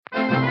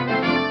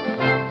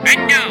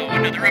And now,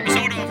 another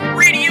episode of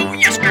Radio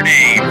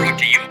Yesterday, brought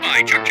to you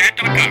by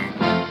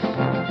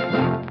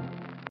ChuckChat.com.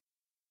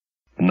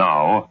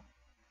 Now,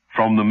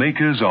 from the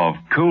makers of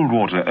Cold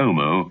Water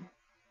Omo.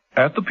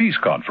 At the peace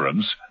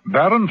conference,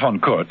 Baron von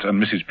Kurt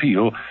and Mrs.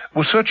 Peel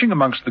were searching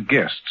amongst the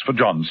guests for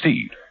John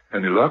Steed.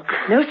 Any luck?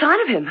 No sign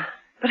of him.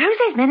 But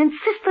Jose's men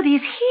insist that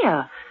he's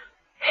here.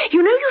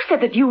 You know you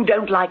said that you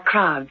don't like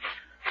crowds.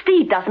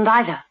 Steed doesn't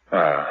either.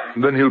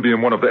 Then he'll be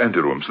in one of the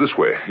anterooms. This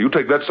way. You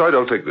take that side,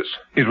 I'll take this.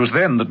 It was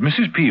then that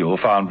Mrs. Peel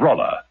found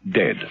Rolla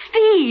dead.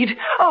 Steed!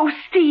 Oh,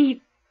 Steed!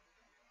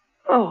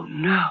 Oh,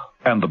 no.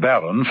 And the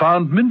Baron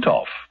found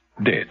Mintoff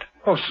dead.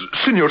 Oh,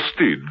 Signor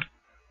Steed.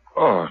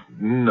 Oh,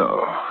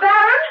 no.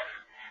 Baron?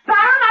 Baron,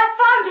 I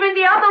found him in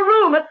the other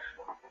room.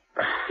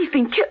 He's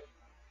been killed.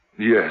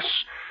 Yes.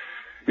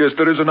 Yes,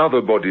 there is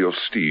another body of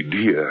Steed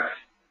here.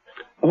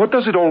 What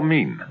does it all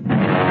mean?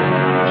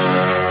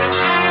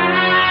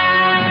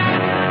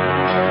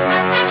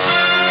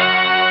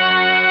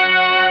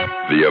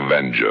 The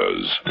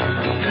Avengers.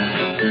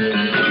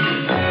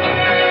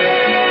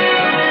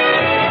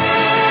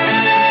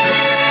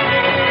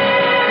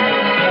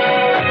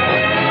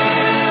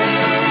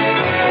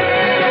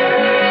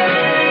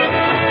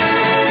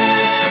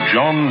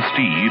 John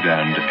Steed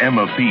and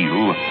Emma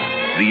Peel,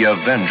 The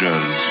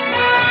Avengers.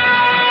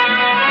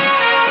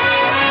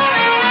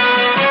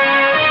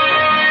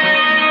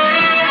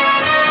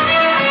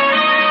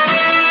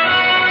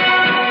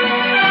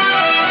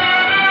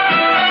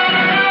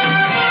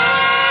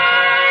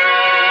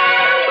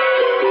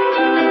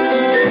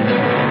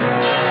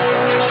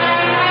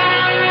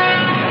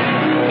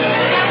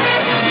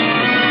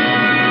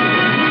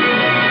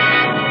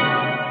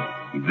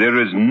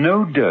 There is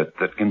no dirt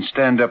that can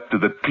stand up to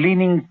the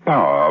cleaning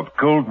power of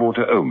Cold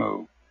Water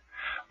Omo.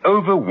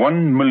 Over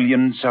 1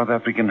 million South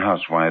African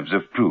housewives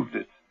have proved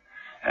it.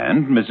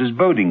 And Mrs.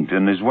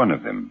 Bodington is one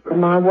of them.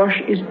 My wash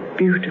is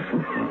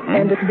beautiful,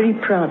 and I'm very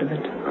proud of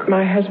it.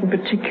 My husband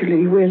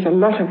particularly wears a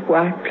lot of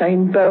white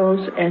plain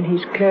bowls, and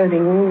his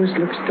clothing always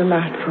looks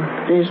delightful.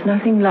 There's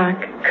nothing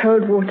like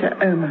Cold Water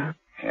Omo.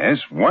 Yes,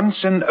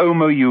 once an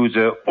Omo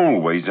user,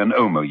 always an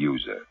Omo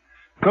user.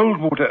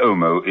 Cold Water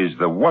Omo is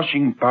the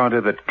washing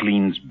powder that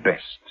cleans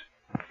best.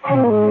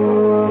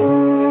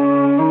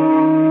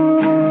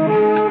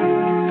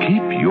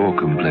 Keep your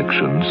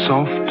complexion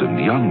soft and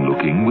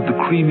young-looking with the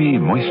creamy,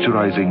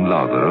 moisturizing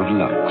lather of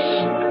Lux.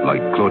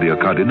 Like Claudia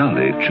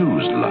Cardinale,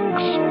 choose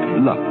Lux.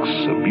 Lux,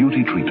 a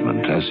beauty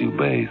treatment as you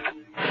bathe.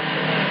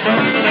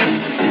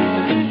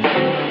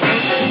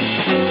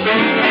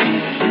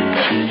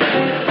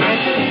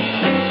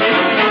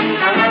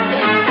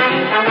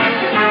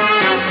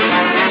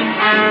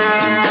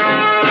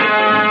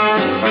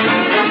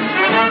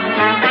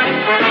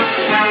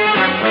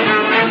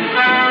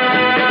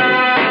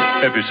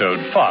 Episode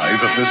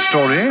 5 of this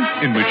story,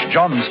 in which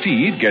John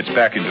Steed gets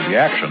back into the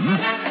action,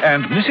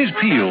 and Mrs.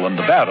 Peel and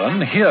the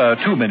Baron hear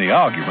too many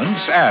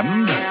arguments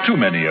and too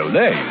many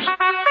olays.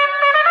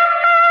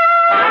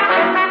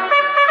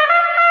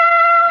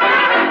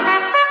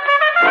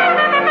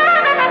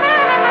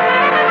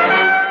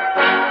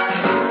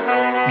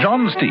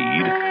 John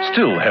Steed,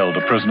 still held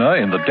a prisoner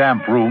in the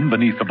damp room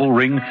beneath the bull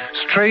ring,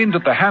 strained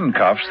at the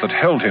handcuffs that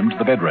held him to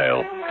the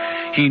bedrail.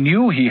 He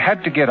knew he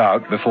had to get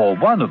out before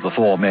one of the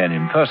 4 men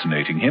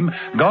impersonating him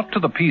got to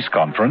the peace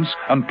conference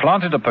and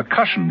planted a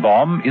percussion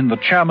bomb in the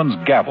chairman's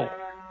gavel.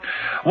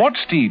 What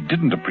Steed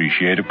didn't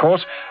appreciate, of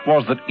course,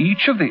 was that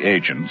each of the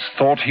agents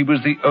thought he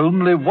was the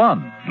only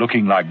one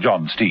looking like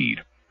John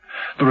Steed.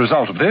 The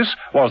result of this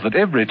was that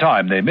every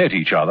time they met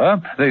each other,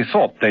 they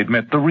thought they'd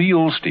met the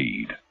real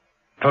Steed.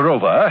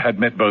 Perova had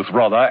met both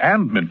Rolla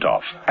and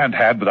Mintoff, and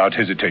had, without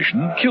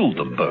hesitation, killed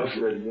them both.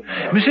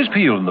 Mrs.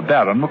 Peel and the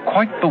Baron were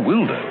quite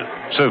bewildered.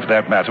 So, for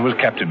that matter, was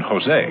Captain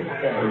Jose.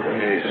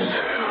 Yes.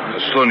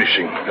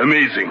 Astonishing.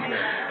 Amazing.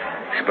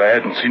 If I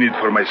hadn't seen it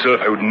for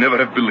myself, I would never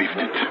have believed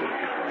it.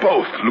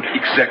 Both look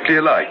exactly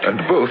alike.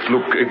 And both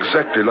look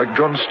exactly like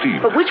John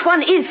Steed. But which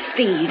one is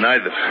Steed?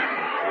 Neither.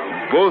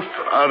 Both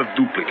are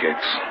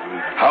duplicates.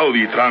 How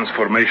the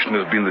transformation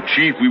has been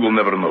achieved, we will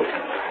never know.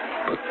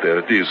 But there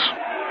it is.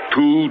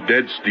 2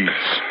 dead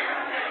Steeds.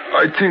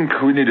 I think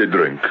we need a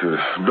drink.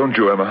 Don't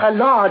you, Emma? A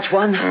large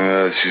one.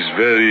 This is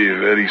very,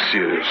 very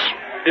serious.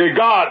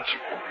 Guards!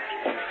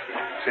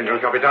 Senor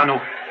Capitano.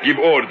 Give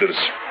orders.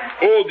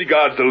 All the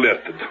guards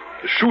alerted.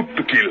 Shoot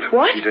to kill.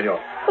 What? Si, senor.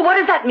 What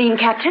does that mean,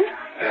 Captain?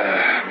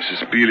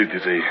 Mrs. Peel, it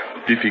is a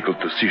difficult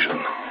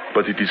decision.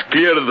 But it is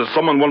clear that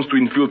someone wants to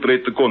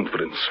infiltrate the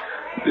conference.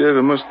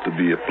 There must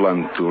be a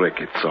plan to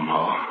wreck it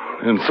somehow.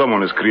 And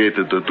someone has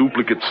created a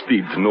duplicate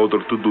Steed in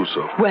order to do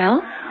so.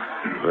 Well?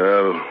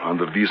 Well,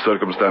 under these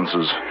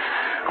circumstances,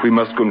 we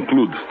must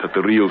conclude that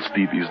the real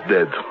Steed is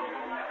dead.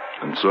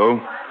 And so,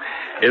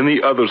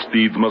 any other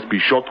Steeds must be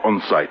shot on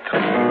sight.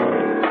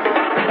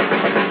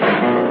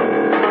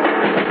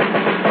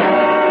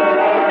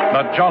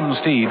 But John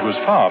Steed was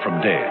far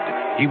from dead.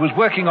 He was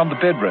working on the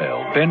bed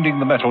rail, bending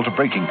the metal to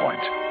breaking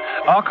point.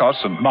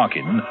 Arcos and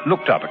Markin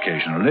looked up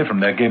occasionally from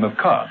their game of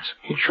cards.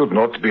 It should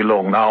not be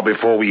long now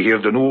before we hear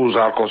the news,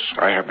 Arcos.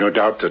 I have no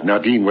doubt that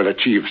Nadine will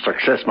achieve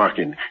success,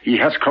 Markin. He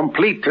has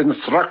complete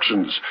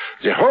instructions.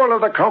 The whole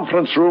of the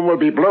conference room will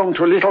be blown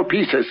to little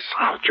pieces.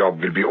 Our job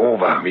will be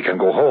over. We can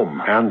go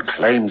home. And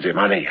claim the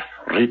money.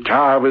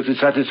 Retire with the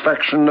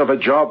satisfaction of a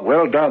job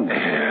well done.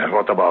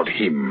 What about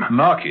him?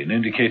 Markin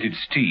indicated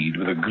Steed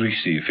with a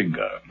greasy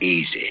finger.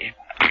 Easy.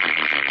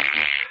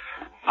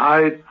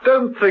 I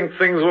don't think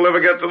things will ever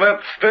get to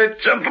that state,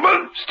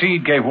 gentlemen.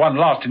 Steed gave one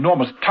last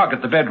enormous tug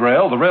at the bed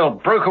rail. The rail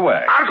broke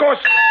away. Arcos!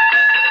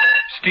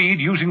 Steed,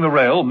 using the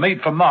rail,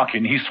 made for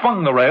Markin. He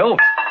swung the rail.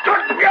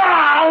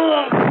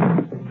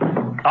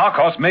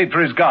 Arcos made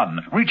for his gun,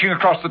 reaching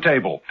across the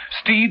table.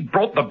 Steed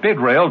brought the bed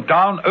rail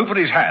down over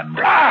his hand.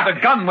 The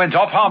gun went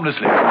off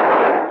harmlessly.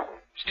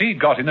 Steed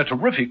got in a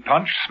terrific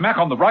punch, smack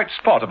on the right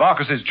spot of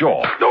Arcos's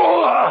jaw.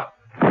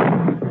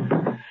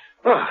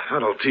 Oh,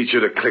 that'll teach you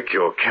to click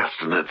your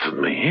castanets at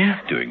me.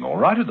 Doing all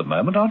right at the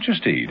moment, aren't you,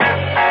 Steed?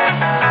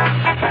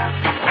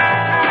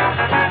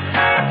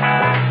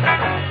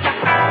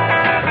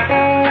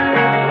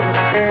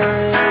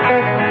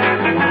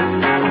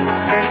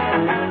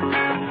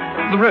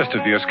 The rest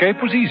of the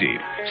escape was easy.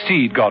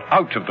 Steed got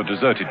out of the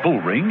deserted bull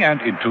ring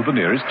and into the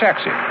nearest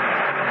taxi.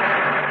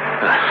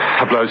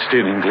 Habla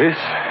usted inglés?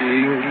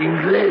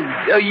 English.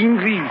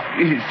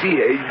 Sí,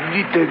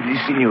 little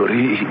signor.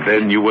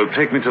 Then you will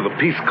take me to the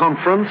peace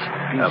conference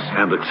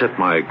and accept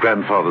my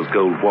grandfather's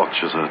gold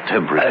watch as a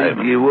temporary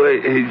payment.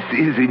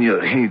 Sí,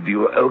 signor.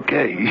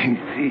 Okay.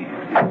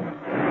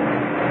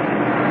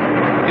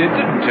 It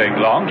didn't take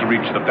long to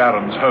reach the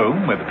Baron's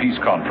home, where the peace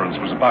conference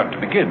was about to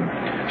begin.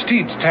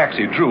 Steed's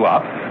taxi drew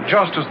up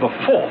just as the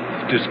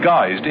fourth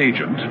disguised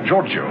agent,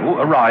 Giorgio,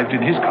 arrived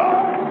in his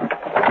car.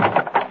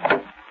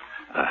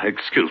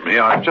 Excuse me,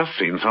 I've just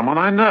seen someone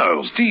I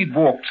know. Steed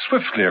walked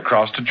swiftly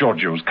across to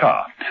Giorgio's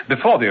car.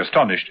 Before the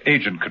astonished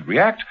agent could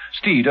react,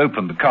 Steed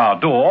opened the car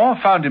door,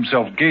 found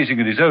himself gazing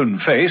at his own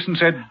face, and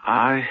said,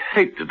 I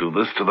hate to do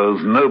this to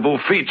those noble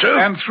features.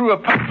 And threw a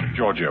punch at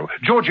Giorgio.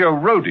 Giorgio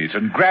rode it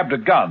and grabbed a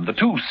gun. The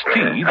two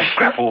steeds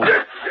grappled.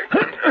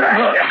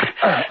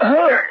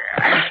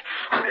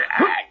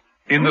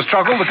 In the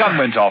struggle, the gun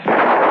went off.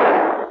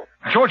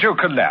 Giorgio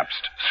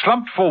collapsed,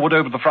 slumped forward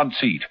over the front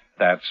seat.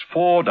 That's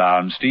 4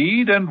 down,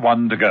 Steed, and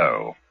 1 to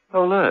go.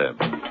 Ole.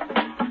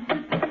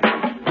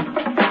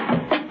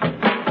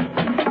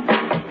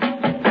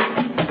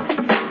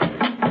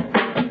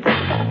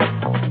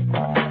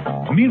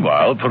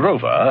 Meanwhile,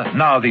 Perova,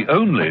 now the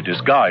only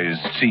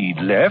disguised Steed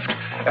left,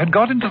 had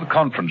got into the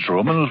conference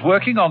room and was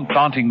working on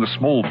planting the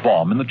small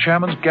bomb in the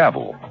chairman's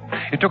gavel.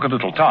 It took a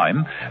little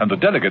time, and the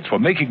delegates were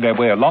making their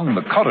way along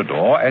the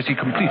corridor as he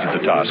completed the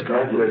task.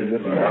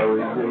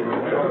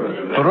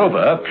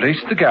 Perova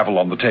placed the gavel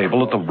on the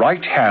table at the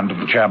right hand of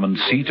the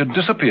chairman's seat and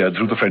disappeared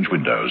through the French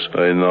windows.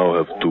 I now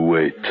have to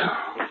wait.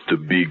 The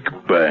big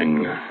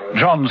bang.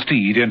 John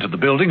Steed entered the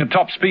building at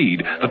top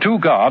speed. The 2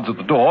 guards at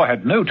the door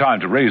had no time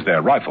to raise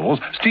their rifles.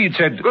 Steed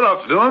said, Good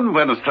afternoon,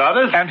 buenas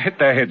tardes, and hit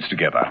their heads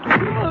together.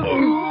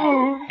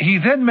 He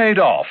then made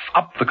off,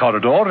 up the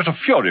corridor at a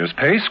furious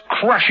pace,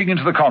 crashing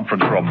into the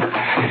conference room.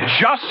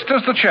 Just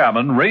as the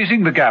chairman,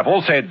 raising the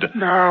gavel, said,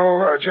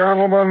 Now,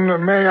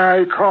 gentlemen, may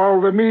I call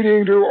the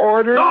meeting to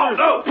order?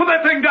 No, put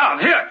that thing down.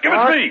 Here, give it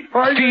to me.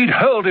 Steed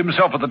hurled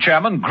himself at the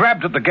chairman,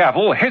 grabbed at the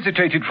gavel,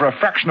 hesitated for a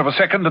fraction of a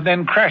second, and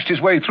then crashed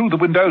his way through the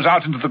windows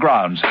out into the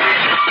grounds.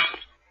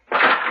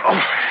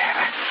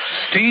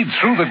 Steed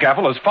threw the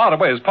gavel as far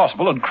away as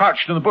possible and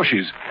crouched in the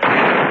bushes.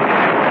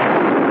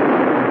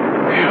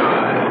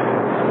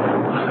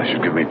 They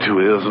should give me 2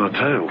 ears and a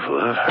tail for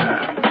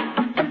that.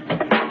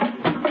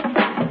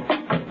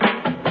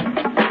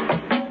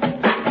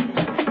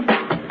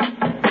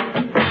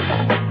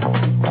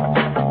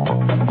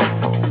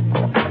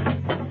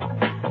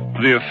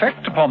 The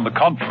effect upon the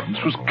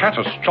conference was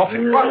catastrophic.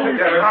 Trying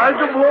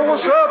to blow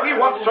us up. He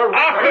wants to...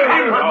 After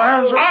him!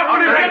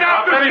 Get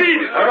after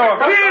Steed!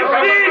 Kill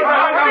Steed!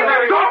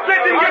 Don't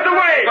let him get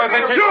away!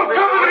 You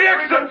cover the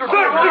exit!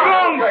 Search the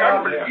ground!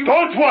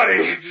 Don't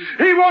worry!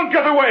 He won't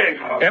get away!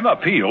 Emma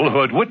Peel,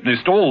 who had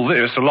witnessed all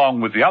this along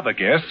with the other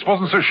guests,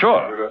 wasn't so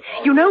sure.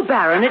 You know,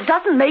 Baron, it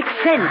doesn't make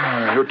sense.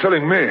 You're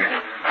telling me.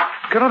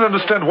 I cannot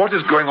understand what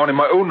is going on in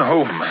my own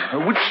home.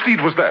 Which Steed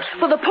was that?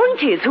 Well, the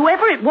point is,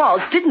 whoever it was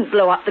didn't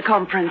blow up the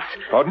conference.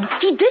 Pardon?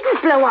 He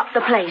didn't blow up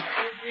the place.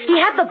 He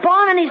had the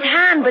bomb in his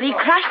hand, but he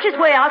crashed his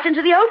way out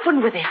into the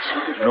open with it.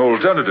 No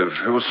alternative.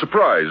 He was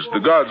surprised. The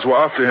guards were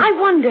after him. I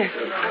wonder.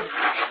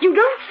 You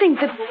don't think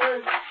that...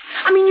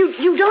 I mean,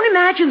 you don't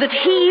imagine that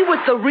he was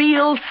the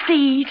real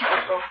Steed?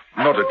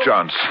 Not a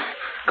chance.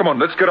 Come on,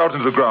 let's get out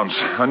into the grounds.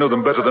 I know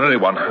them better than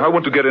anyone. I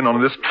want to get in on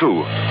this,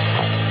 too.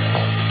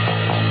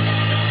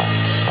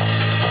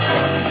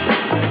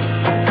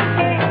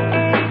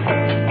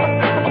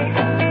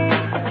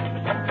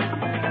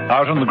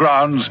 Out on the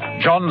grounds,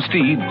 John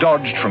Steed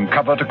dodged from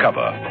cover to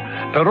cover.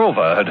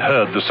 Perova had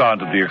heard the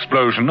sound of the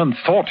explosion and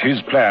thought his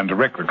plan to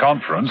wreck the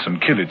conference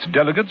and kill its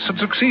delegates had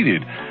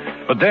succeeded.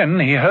 But then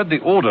he heard the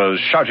orders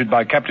shouted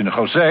by Captain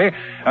Jose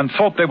and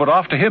thought they were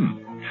after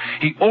him.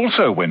 He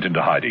also went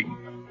into hiding.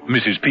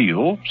 Mrs.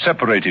 Peel,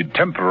 separated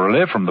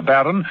temporarily from the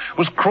Baron,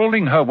 was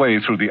crawling her way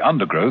through the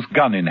undergrowth,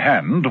 gun in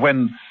hand,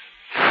 when...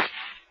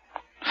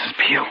 Mrs.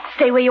 Peel.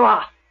 Stay where you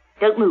are.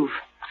 Don't move.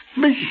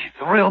 Me?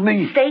 The real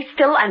me? Stay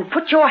still and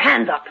put your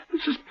hands up.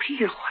 Mrs.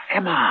 Peel,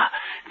 Emma,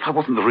 if I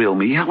wasn't the real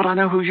me, how would I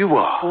know who you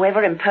are?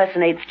 Whoever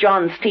impersonates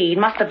John Steed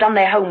must have done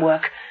their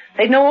homework.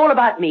 They'd know all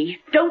about me.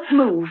 Don't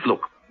move.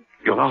 Look,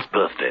 your last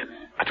birthday,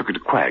 I took you to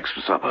Quag's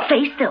for supper.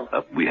 Stay still.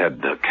 We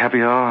had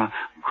caviar,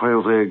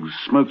 quail's eggs,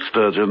 smoked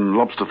sturgeon,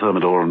 lobster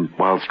thermidor, and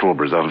wild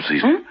strawberries out of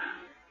season.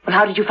 Well,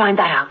 how did you find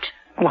that out?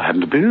 Well, I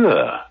hadn't been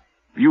there.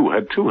 You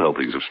had 2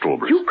 helpings of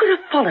strawberries. You could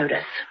have followed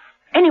us.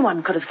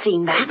 Anyone could have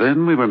seen that.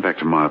 Then we went back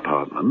to my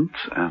apartment,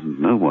 and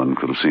no one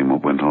could have seen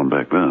what went on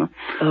back there.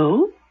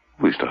 Oh?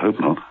 At least I hope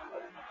not.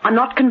 I'm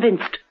not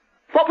convinced.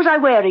 What was I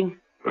wearing?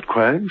 At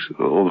Quag's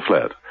or the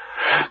flat?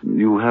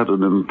 You had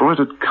an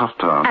embroidered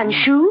kaftan. And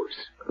shoes?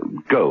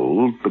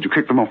 Gold, but you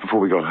kicked them off before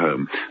we got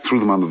home. Threw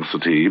them under the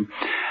settee.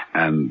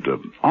 And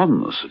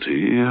on the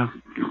settee,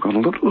 you got a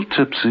little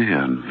tipsy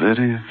and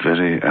very,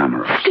 very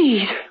amorous.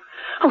 Steed!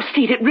 Oh,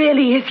 Steed, it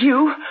really is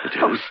you. It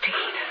is. Oh, Steed.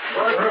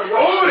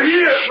 Over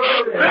here!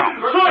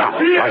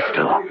 Lie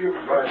still.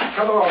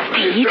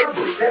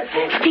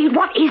 Steed,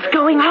 what is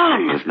going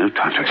on? There's no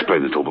time to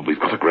explain it all, but we've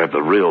got to grab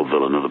the real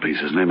villain of the piece.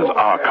 His name is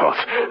Arcos,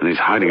 and he's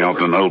hiding out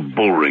in an old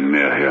bull ring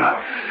near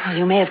here. Well,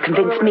 you may have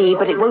convinced me,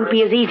 but it won't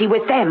be as easy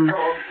with them.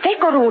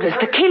 They've got orders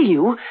to kill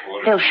you.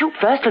 They'll shoot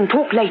first and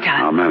talk later.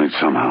 I'll manage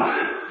somehow.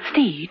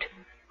 Steed,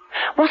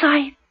 was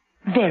I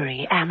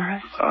very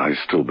amorous? I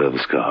still bear the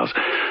scars.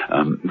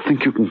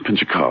 Think you can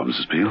pinch a car,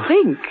 Mrs. Peel?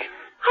 Think?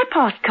 I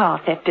passed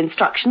car theft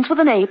instructions with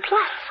an A+.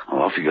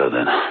 Well, off you go,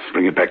 then.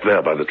 Bring it back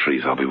there by the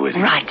trees. I'll be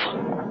waiting. Right.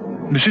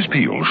 Mrs.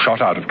 Peel shot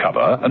out of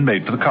cover and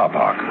made for the car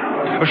park.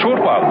 A short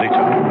while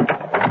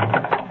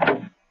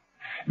later,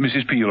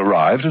 Mrs. Peel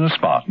arrived in a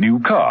smart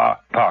new car,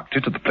 parked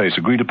it at the place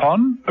agreed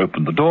upon,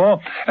 opened the door,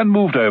 and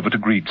moved over to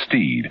greet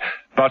Steed.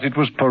 But it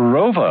was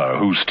Parova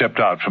who stepped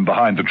out from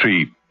behind the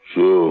tree.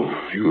 So,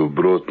 you have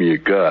brought me a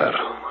car.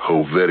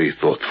 How very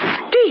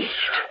thoughtful. Steed!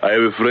 I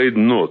am afraid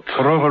not.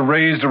 Parova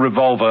raised a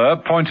revolver,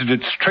 pointed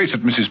it straight at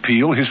Mrs.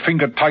 Peel. His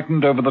finger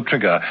tightened over the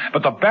trigger.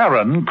 But the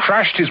Baron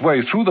crashed his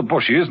way through the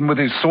bushes and with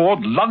his sword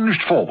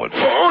lunged forward.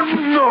 Oh,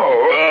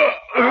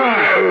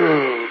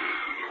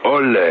 no!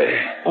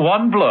 Ole.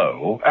 One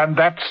blow, and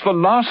that's the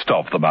last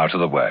of them out of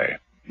the way.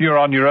 You're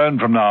on your own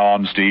from now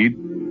on, Steed.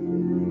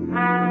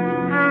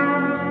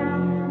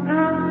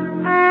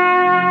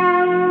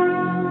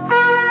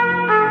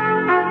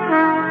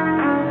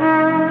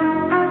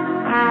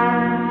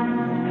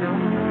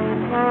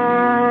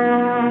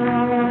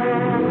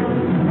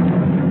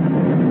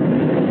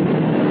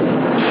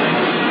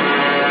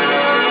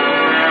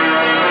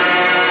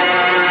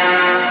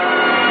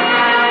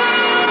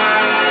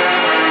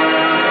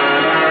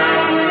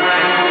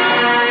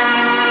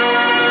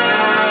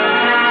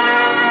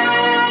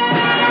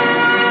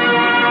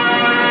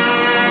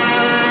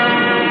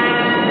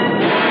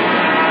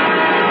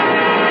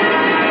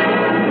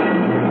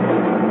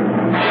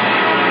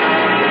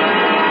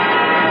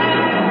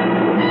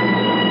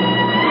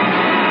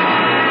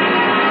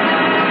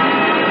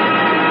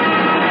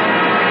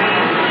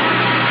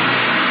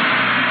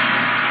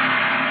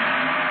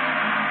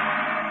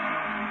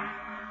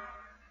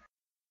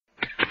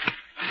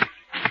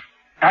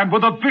 And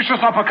with a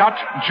vicious uppercut,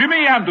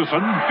 Jimmy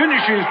Anderson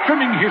finishes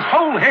trimming his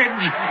whole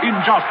hedge in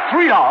just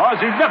 3 hours,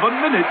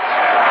 11 minutes.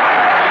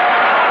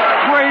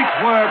 Great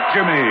work,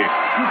 Jimmy.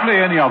 You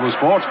play any other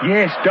sport?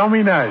 Yes,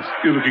 dominoes.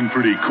 You're looking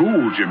pretty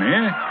cool, Jimmy.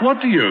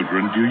 What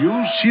deodorant do you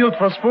use? Shield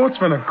for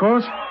Sportsmen, of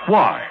course.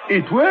 Why?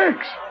 It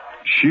works.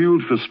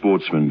 Shield for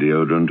Sportsman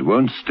deodorant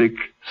won't stick,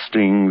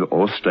 sting,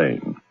 or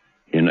stain.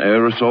 In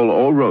aerosol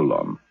or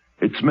roll-on,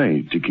 it's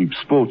made to keep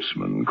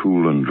sportsmen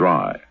cool and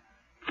dry.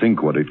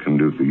 Think what it can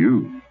do for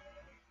you.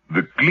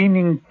 The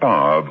cleaning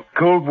power of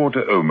cold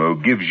water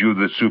Omo gives you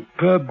the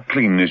superb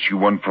cleanness you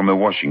want from a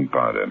washing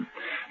powder.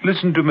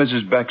 Listen to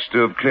Mrs.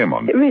 Baxter of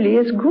Claremont. It really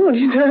is good,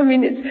 you know. I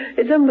mean,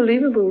 it's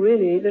unbelievable,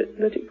 really,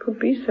 that it could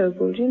be so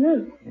good, you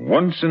know.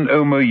 Once an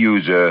Omo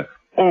user,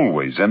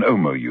 always an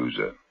Omo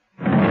user.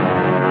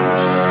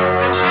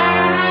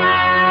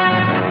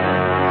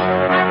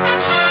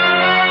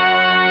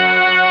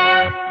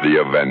 The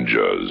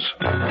Avengers.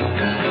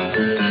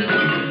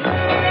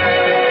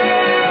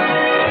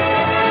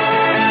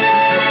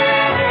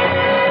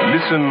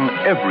 Listen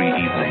every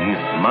evening,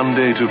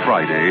 Monday to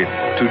Friday,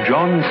 to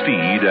John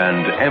Steed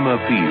and Emma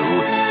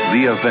Peel,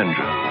 The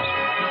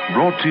Avengers.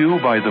 Brought to you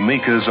by the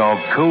makers of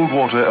Cold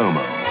Water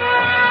Omo.